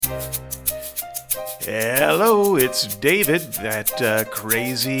Hello, it's David, that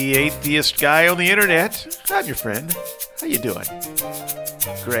crazy atheist guy on the internet. I'm your friend. How you doing?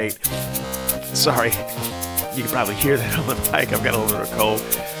 Great. Sorry, you can probably hear that on the mic. I've got a little bit of a cold.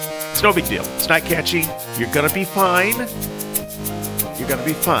 It's no big deal. It's not catchy. You're gonna be fine. You're gonna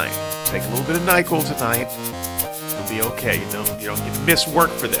be fine. Take a little bit of NyQuil tonight. You'll be okay. You don't get to miss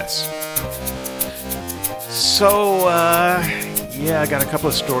work for this. So, I got a couple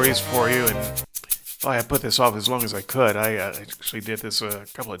of stories for you, and I put this off as long as I could. I actually did this a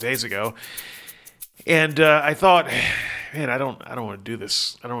couple of days ago, and I thought, man, I don't want to do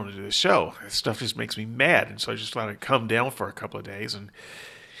this. I don't want to do this show. This stuff just makes me mad, and so I just thought I'd come down for a couple of days, and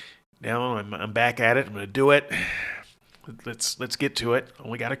now I'm back at it. I'm going to do it. Let's get to it.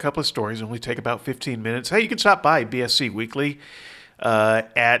 Only got a couple of stories. Only take about 15 minutes. Hey, you can stop by BSC Weekly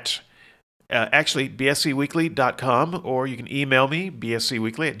at bscweekly.com, or you can email me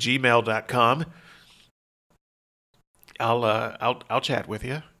bscweekly@gmail.com. I'll chat with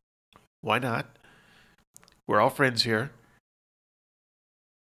you. Why not? We're all friends here.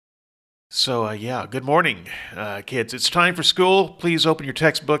 So, good morning, kids. It's time for school. Please open your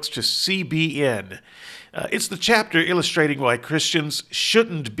textbooks to CBN. It's the chapter illustrating why Christians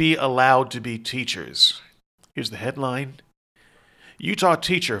shouldn't be allowed to be teachers. Here's the headline. Utah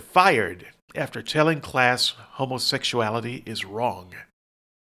teacher fired after telling class homosexuality is wrong.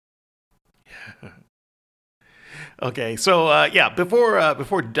 Okay, so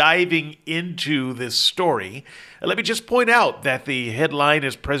before diving into this story, let me just point out that the headline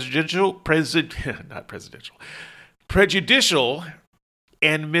is prejudicial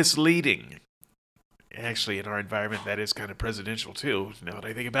and misleading. Actually, in our environment, that is kind of presidential too, now that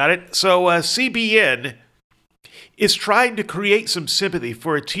I think about it. So CBN is trying to create some sympathy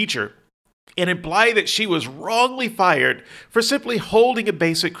for a teacher and imply that she was wrongly fired for simply holding a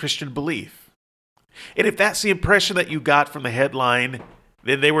basic Christian belief. And if that's the impression that you got from the headline,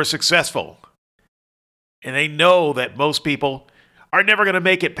 then they were successful. And they know that most people are never going to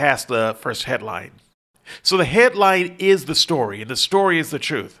make it past the first headline. So the headline is the story, and the story is the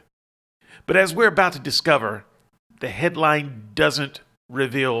truth. But as we're about to discover, the headline doesn't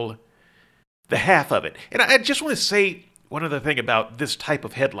reveal the half of it. And I just want to say one other thing about this type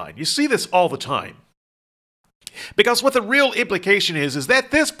of headline. You see this all the time. Because what the real implication is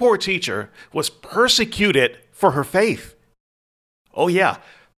that this poor teacher was persecuted for her faith. Oh yeah,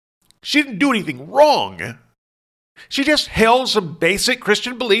 she didn't do anything wrong. She just held some basic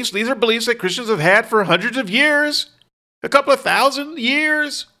Christian beliefs. These are beliefs that Christians have had for hundreds of years, a couple of thousand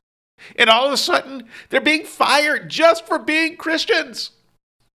years. And all of a sudden, they're being fired just for being Christians.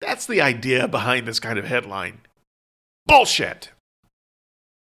 That's the idea behind this kind of headline. Bullshit.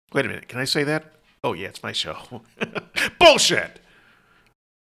 Wait a minute, can I say that? Oh, yeah, it's my show. Bullshit!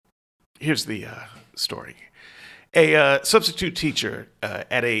 Here's the story. A substitute teacher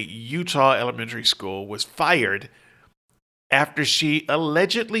at a Utah elementary school was fired after she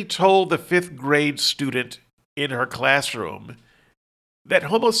allegedly told the 5th grade student in her classroom that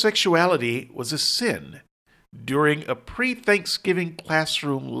homosexuality was a sin during a pre-Thanksgiving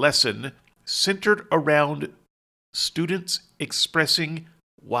classroom lesson centered around students expressing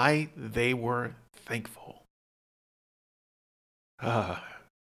why they were thankful.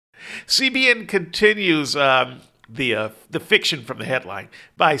 CBN continues the fiction from the headline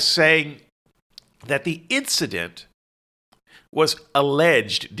by saying that the incident was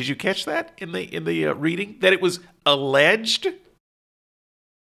alleged. Did you catch that in the reading? That it was alleged?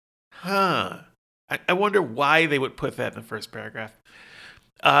 I wonder why they would put that in the first paragraph.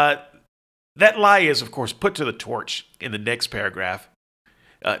 That lie is, of course, put to the torch in the next paragraph.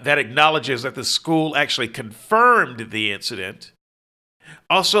 That acknowledges that the school actually confirmed the incident.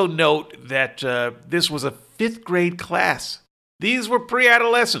 Also note that this was a 5th grade class. These were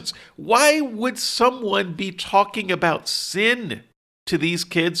pre-adolescents. Why would someone be talking about sin to these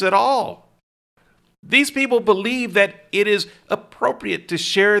kids at all? These people believe that it is appropriate to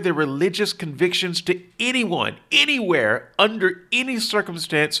share their religious convictions to anyone, anywhere, under any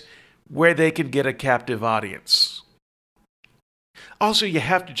circumstance where they can get a captive audience. Also, you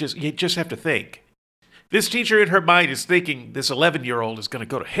just have to think. This teacher in her mind is thinking this 11-year-old is going to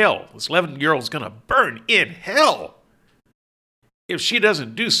go to hell. This 11-year-old is going to burn in hell if she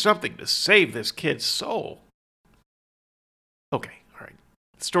doesn't do something to save this kid's soul. Okay, all right.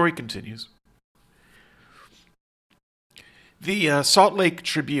 The story continues. The Salt Lake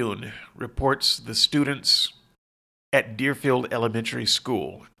Tribune reports the students at Deerfield Elementary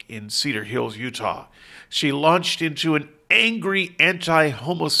School in Cedar Hills, Utah. She launched into an angry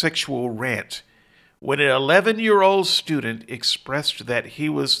anti-homosexual rant when an 11-year-old student expressed that he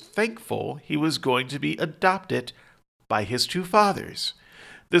was thankful he was going to be adopted by his two fathers.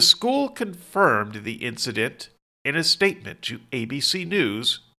 The school confirmed the incident in a statement to ABC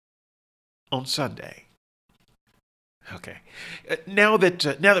News on Sunday. Okay, now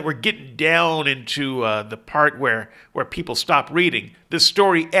that we're getting down into the part where people stop reading, the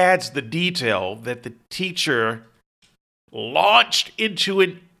story adds the detail that the teacher launched into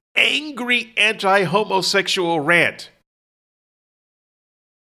an angry anti-homosexual rant.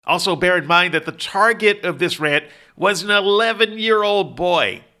 Also, bear in mind that the target of this rant was an 11-year-old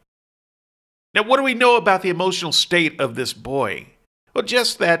boy. Now, what do we know about the emotional state of this boy? Well,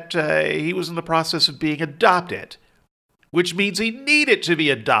 just that he was in the process of being adopted, which means he needed to be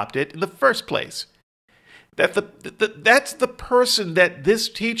adopted in the first place. That's the person that this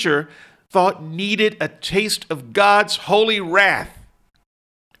teacher thought needed a taste of God's holy wrath.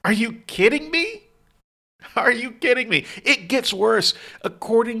 Are you kidding me? Are you kidding me? It gets worse.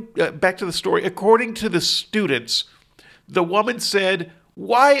 Back to the story, according to the students, the woman said,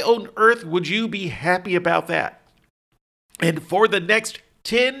 "Why on earth would you be happy about that?" And for the next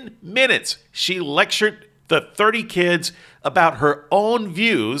 10 minutes, she lectured the 30 kids about her own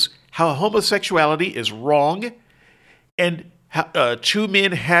views, how homosexuality is wrong, and how, two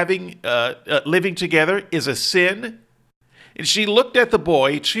men living together is a sin. And she looked at the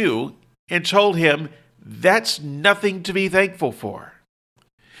boy, too, and told him, "That's nothing to be thankful for."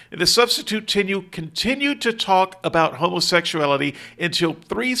 And the substitute continued to talk about homosexuality until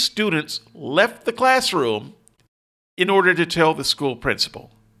 3 students left the classroom in order to tell the school principal.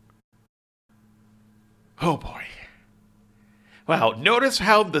 Oh boy. Wow, notice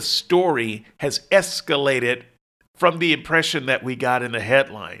how the story has escalated from the impression that we got in the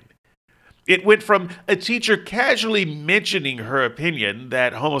headline. It went from a teacher casually mentioning her opinion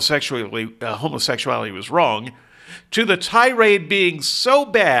that homosexuality was wrong to the tirade being so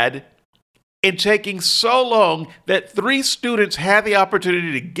bad and taking so long that 3 students had the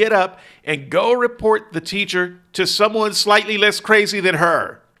opportunity to get up and go report the teacher to someone slightly less crazy than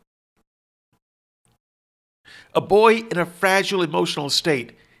her. A boy in a fragile emotional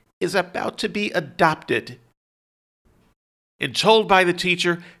state is about to be adopted and told by the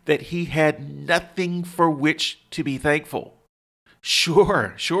teacher that he had nothing for which to be thankful.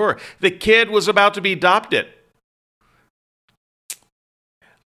 Sure, the kid was about to be adopted.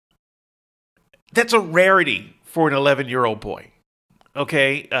 That's a rarity for an 11-year-old boy.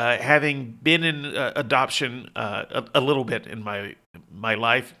 Okay, having been in adoption a little bit in my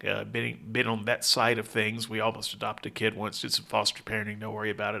life, been on that side of things. We almost adopted a kid once, did some foster parenting, don't worry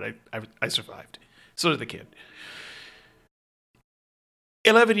about it. I survived. So did the kid.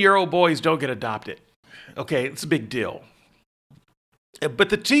 11-year-old boys don't get adopted. Okay, it's a big deal. But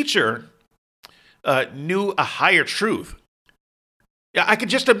the teacher knew a higher truth. Yeah, I could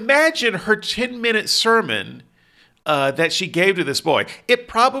just imagine her 10-minute sermon that she gave to this boy. It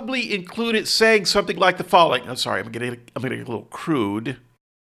probably included saying something like the following. I'm sorry, I'm getting a little crude.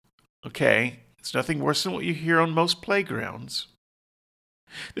 Okay, it's nothing worse than what you hear on most playgrounds.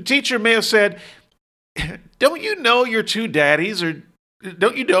 The teacher may have said, "Don't you know your two daddies are?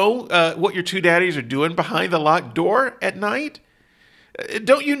 Don't you know what your two daddies are doing behind the locked door at night?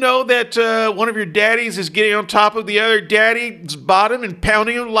 Don't you know that one of your daddies is getting on top of the other daddy's bottom and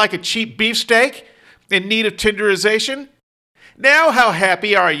pounding him like a cheap beefsteak in need of tenderization? Now how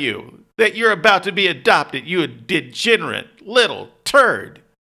happy are you that you're about to be adopted, you degenerate little turd?"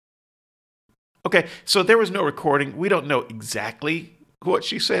 Okay, so there was no recording. We don't know exactly what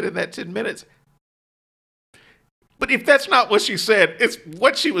she said in that 10 minutes. But if that's not what she said, it's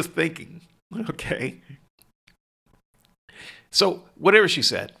what she was thinking. Okay? So, whatever she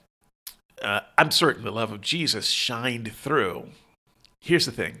said, I'm certain the love of Jesus shined through. Here's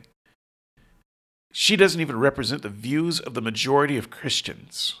the thing. She doesn't even represent the views of the majority of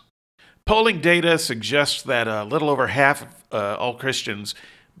Christians. Polling data suggests that a little over half of all Christians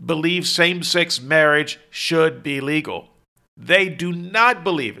believe same-sex marriage should be legal. They do not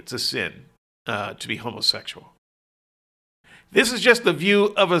believe it's a sin to be homosexual. This is just the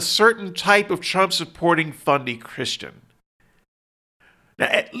view of a certain type of Trump-supporting fundy Christian. Now,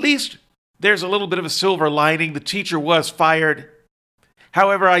 at least there's a little bit of a silver lining. The teacher was fired.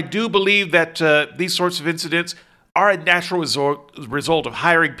 However, I do believe that these sorts of incidents are a natural result of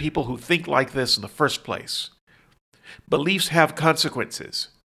hiring people who think like this in the first place. Beliefs have consequences.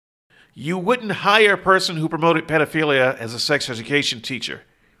 You wouldn't hire a person who promoted pedophilia as a sex education teacher.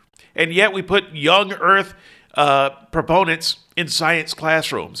 And yet we put young earth proponents in science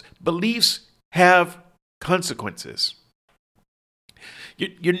classrooms. Beliefs have consequences.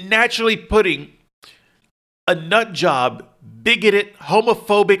 You're naturally putting a nut job, bigoted,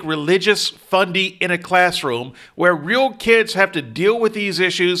 homophobic, religious fundy in a classroom where real kids have to deal with these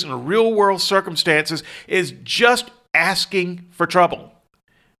issues in real world circumstances is just asking for trouble.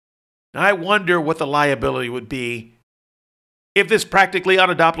 Now, I wonder what the liability would be if this practically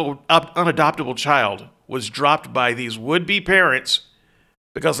unadoptable child was dropped by these would-be parents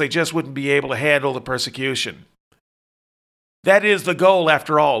because they just wouldn't be able to handle the persecution. That is the goal,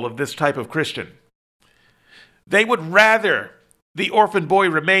 after all, of this type of Christian. They would rather the orphan boy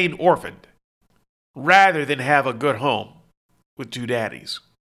remain orphaned rather than have a good home with two daddies.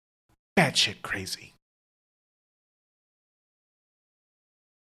 Batshit crazy.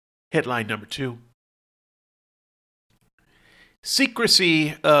 Headline number 2.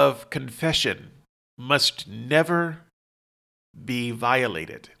 Secrecy of confession must never be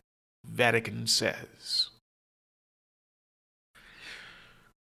violated, Vatican says.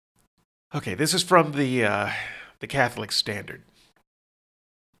 Okay, this is from the Catholic Standard.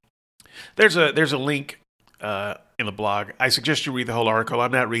 There's a link in the blog. I suggest you read the whole article.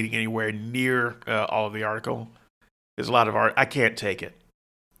 I'm not reading anywhere near all of the article. There's a lot of art. I can't take it.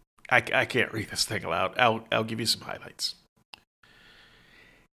 I can't read this thing aloud. I'll give you some highlights.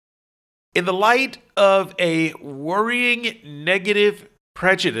 In the light of a worrying negative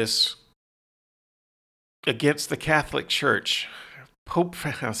prejudice against the Catholic Church,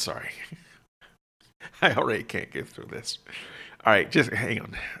 I'm sorry. I already can't get through this. All right, just hang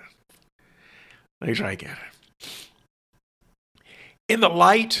on. Let me try again. In the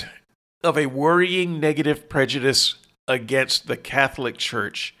light of a worrying negative prejudice against the Catholic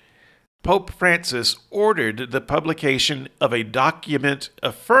Church, Pope Francis ordered the publication of a document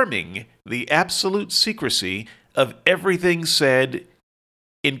affirming the absolute secrecy of everything said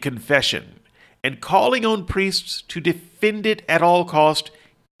in confession and calling on priests to defend it at all cost,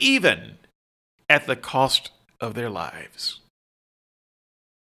 even at the cost of their lives.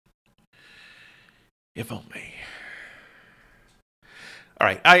 If only. All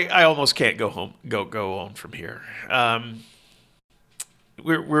right, I almost can't go on from here.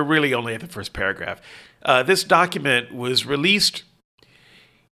 We're really only at the first paragraph. This document was released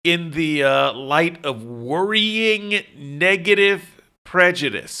in the light of worrying negative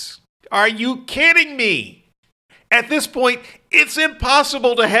prejudice. Are you kidding me? At this point, it's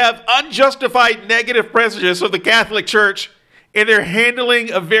impossible to have unjustified negative prejudice of the Catholic Church in their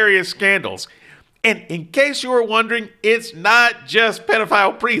handling of various scandals. And in case you were wondering, it's not just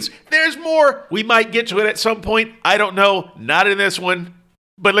pedophile priests. There's more. We might get to it at some point. I don't know. Not in this one.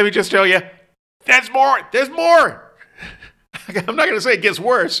 But let me just tell you, there's more. There's more. I'm not going to say it gets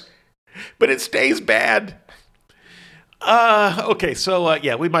worse, but it stays bad. Okay, so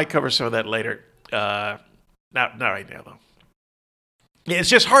yeah, we might cover some of that later. Not right now, though. It's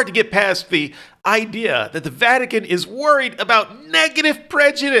just hard to get past the idea that the Vatican is worried about negative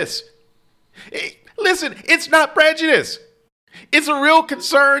prejudice. Listen, it's not prejudice. It's a real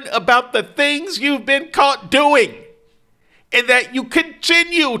concern about the things you've been caught doing and that you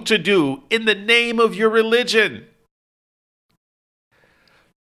continue to do in the name of your religion.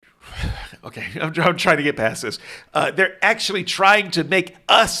 Okay, I'm trying to get past this. They're actually trying to make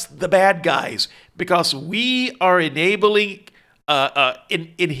us the bad guys because we are enabling,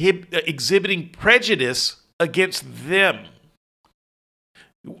 exhibiting prejudice against them.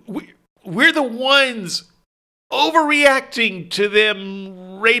 We're the ones overreacting to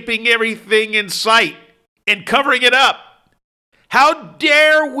them raping everything in sight and covering it up. How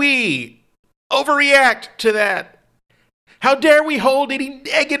dare we overreact to that? How dare we hold any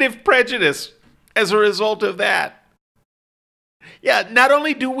negative prejudice as a result of that? Yeah, not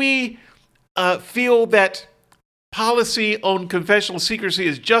only do we feel that policy on confessional secrecy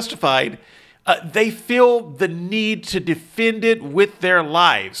is justified, they feel the need to defend it with their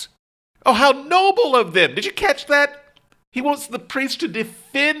lives. Oh, how noble of them. Did you catch that? He wants the priests to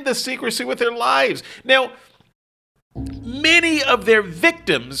defend the secrecy with their lives. Now, many of their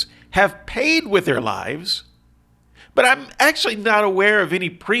victims have paid with their lives, but I'm actually not aware of any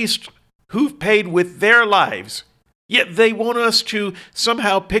priest who've paid with their lives. Yet they want us to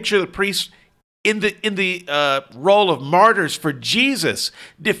somehow picture the priests in the role of martyrs for Jesus,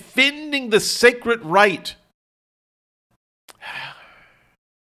 defending the sacred right.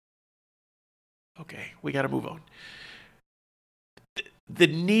 Okay, we got to move on. The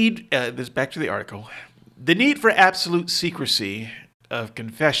need, this back to the article, the need for absolute secrecy of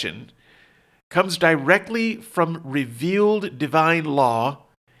confession comes directly from revealed divine law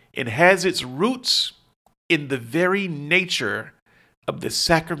and has its roots in the very nature of the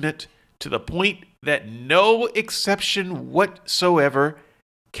sacrament, to the point that no exception whatsoever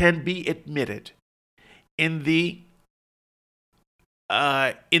can be admitted. in the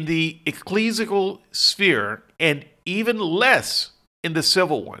ecclesiastical sphere and even less in the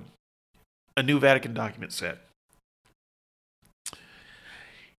civil one, a new Vatican document said.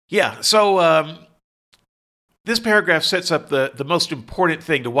 Yeah, so this paragraph sets up the most important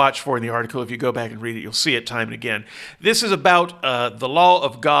thing to watch for in the article. If you go back and read it, you'll see it time and again. This is about the law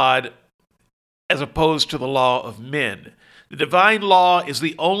of God as opposed to the law of men. The divine law is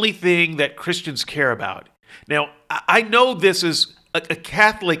the only thing that Christians care about. Now, I know this is a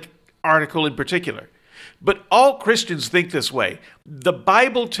Catholic article in particular, but all Christians think this way. The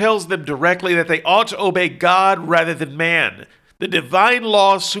Bible tells them directly that they ought to obey God rather than man. The divine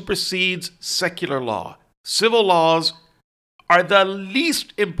law supersedes secular law. Civil laws are the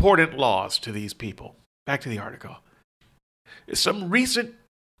least important laws to these people. Back to the article. Some recent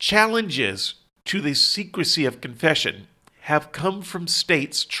challenges to the secrecy of confession have come from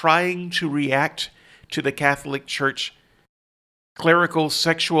states trying to react to the Catholic Church clerical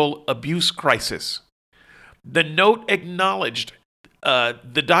sexual abuse crisis. The note acknowledged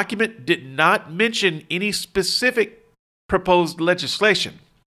the document did not mention any specific proposed legislation,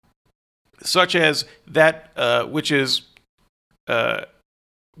 such as that which is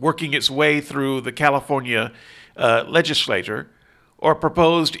working its way through the California legislature or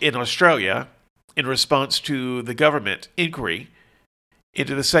proposed in Australia in response to the government inquiry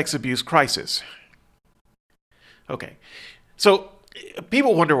into the sex abuse crisis. Okay, so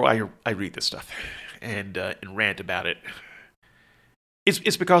people wonder why I read this stuff and rant about it.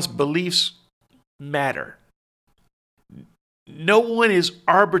 It's because beliefs matter. No one is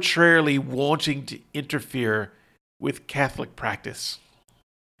arbitrarily wanting to interfere with Catholic practice.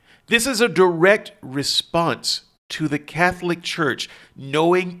 This is a direct response to the Catholic Church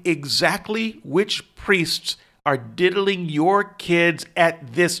knowing exactly which priests are diddling your kids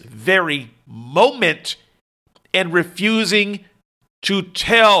at this very moment and refusing to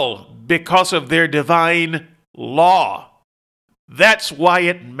tell because of their divine law. That's why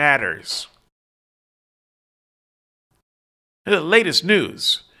it matters. The latest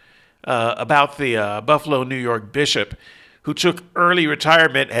news about the Buffalo, New York bishop who took early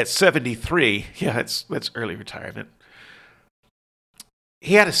retirement at 73. Yeah, that's early retirement.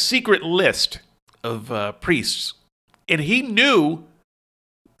 He had a secret list of priests, and he knew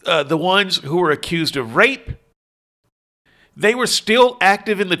the ones who were accused of rape. They were still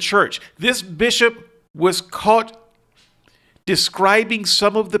active in the church. This bishop was caught describing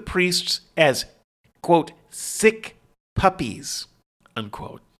some of the priests as, quote, sick puppies,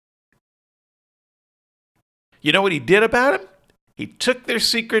 unquote. You know what he did about them? He took their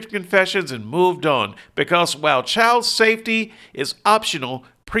secret confessions and moved on, because while child safety is optional,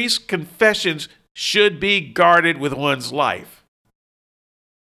 priest confessions should be guarded with one's life.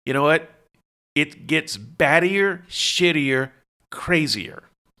 You know what? It gets battier, shittier, crazier.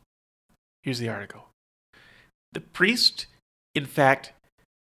 Here's the article. The priest, in fact,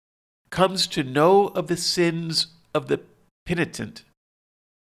 comes to know of the sins of the penitent.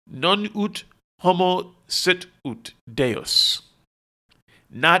 Non ut homo sit ut Deus.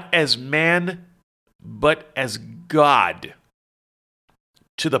 Not as man, but as God.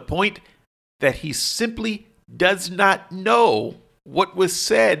 To the point that he simply does not know what was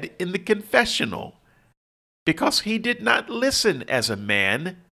said in the confessional, because he did not listen as a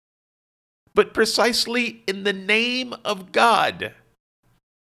man, but precisely in the name of God,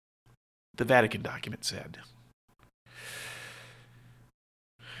 the Vatican document said.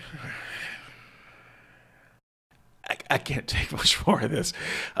 I can't take much more of this.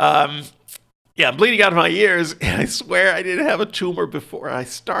 I'm bleeding out of my ears, and I swear I didn't have a tumor before I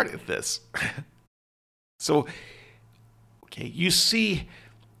started this. So, okay, you see,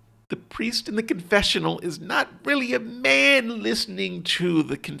 the priest in the confessional is not really a man listening to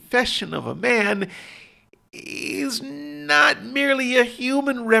the confession of a man. He's not merely a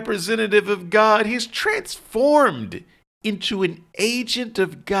human representative of God. He's transformed into an agent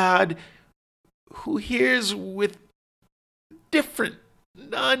of God who hears with different,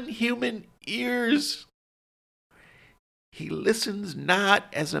 non-human ears. He listens not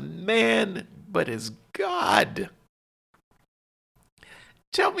as a man, but as God.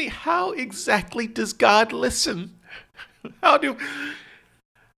 Tell me, how exactly does God listen? How do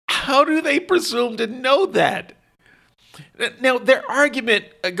they presume to know that? Now, their argument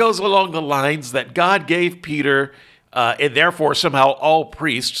goes along the lines that God gave Peter, and therefore somehow all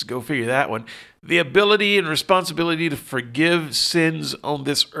priests, go figure that one, the ability and responsibility to forgive sins on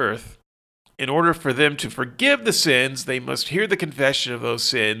this earth. In order for them to forgive the sins, they must hear the confession of those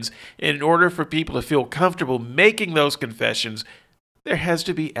sins. And in order for people to feel comfortable making those confessions, there has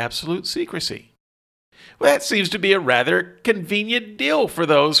to be absolute secrecy. Well, that seems to be a rather convenient deal for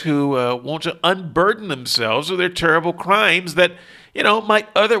those who want to unburden themselves of their terrible crimes that, might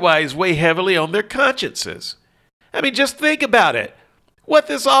otherwise weigh heavily on their consciences. I mean, just think about it. What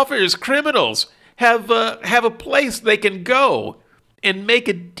this offers criminals have a place they can go and make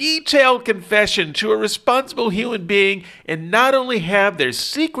a detailed confession to a responsible human being and not only have their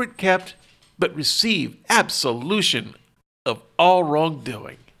secret kept, but receive absolution of all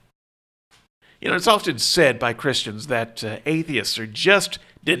wrongdoing. It's often said by Christians that atheists are just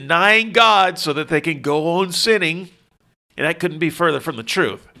denying God so that they can go on sinning, and that couldn't be further from the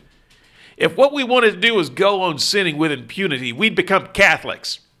truth. If what we wanted to do was go on sinning with impunity, we'd become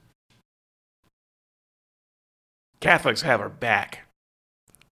Catholics. Catholics have our back.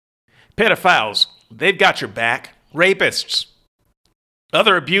 Pedophiles, they've got your back. Rapists,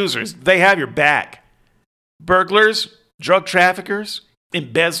 other abusers, they have your back. Burglars, drug traffickers,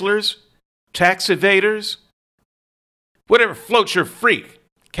 embezzlers, tax evaders, whatever floats your freak,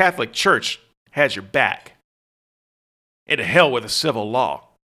 Catholic Church has your back. And to hell with the civil law.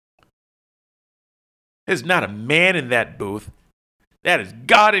 There's not a man in that booth. That is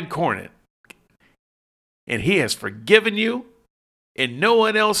God incarnate. And he has forgiven you, and no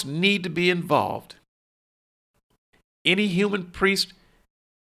one else need to be involved. Any human priest,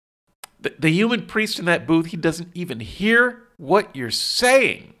 the human priest in that booth, he doesn't even hear what you're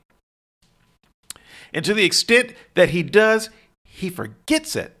saying. And to the extent that he does, he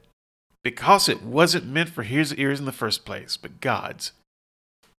forgets it because it wasn't meant for his ears in the first place, but God's.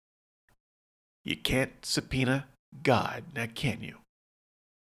 You can't subpoena God, now can you?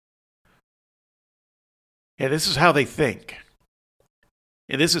 Yeah, this is how they think.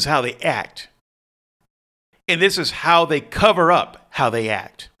 And this is how they act. And this is how they cover up how they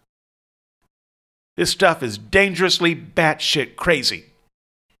act. This stuff is dangerously batshit crazy.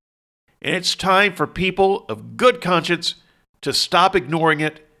 And it's time for people of good conscience to stop ignoring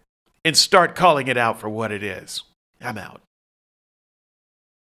it and start calling it out for what it is. I'm out.